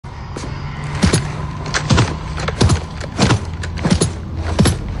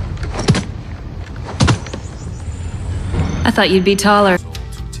I thought you'd be taller.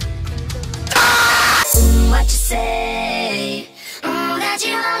 What you say? That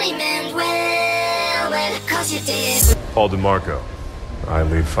you only meant well, 'cause you did. Paul DeMarco. I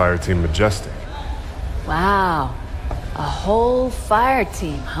lead Fire Team Majestic. Wow. A whole fire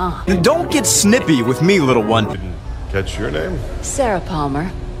team, huh? Don't get snippy with me, little one. Didn't catch your name? Sarah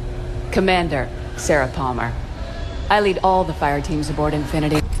Palmer. Commander Sarah Palmer. I lead all the fire teams aboard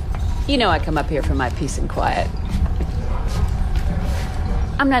Infinity. You know I come up here for my peace and quiet.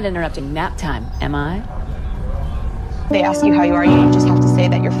 I'm not interrupting nap time, am I? They ask you how you are, you just have to say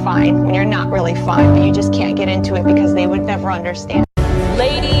that you're fine when you're not really fine, but you just can't get into it because they would never understand.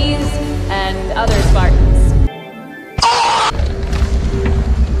 Ladies and other Spartans.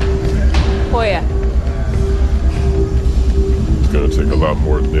 Hoya. It's gonna take a lot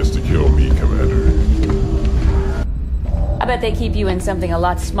more than this to kill me, Commander. I bet they keep you in something a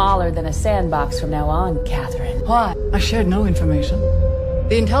lot smaller than a sandbox from now on, Catherine. Why? I shared no information.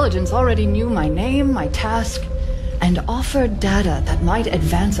 The intelligence already knew my name, my task, and offered data that might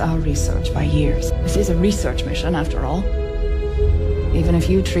advance our research by years. This is a research mission, after all. Even if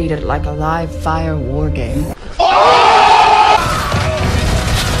you treat it like a live fire war game.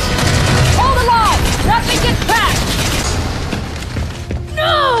 Hold alive! Nothing gets back!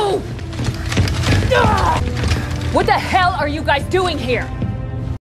 No! What the hell are you guys doing here?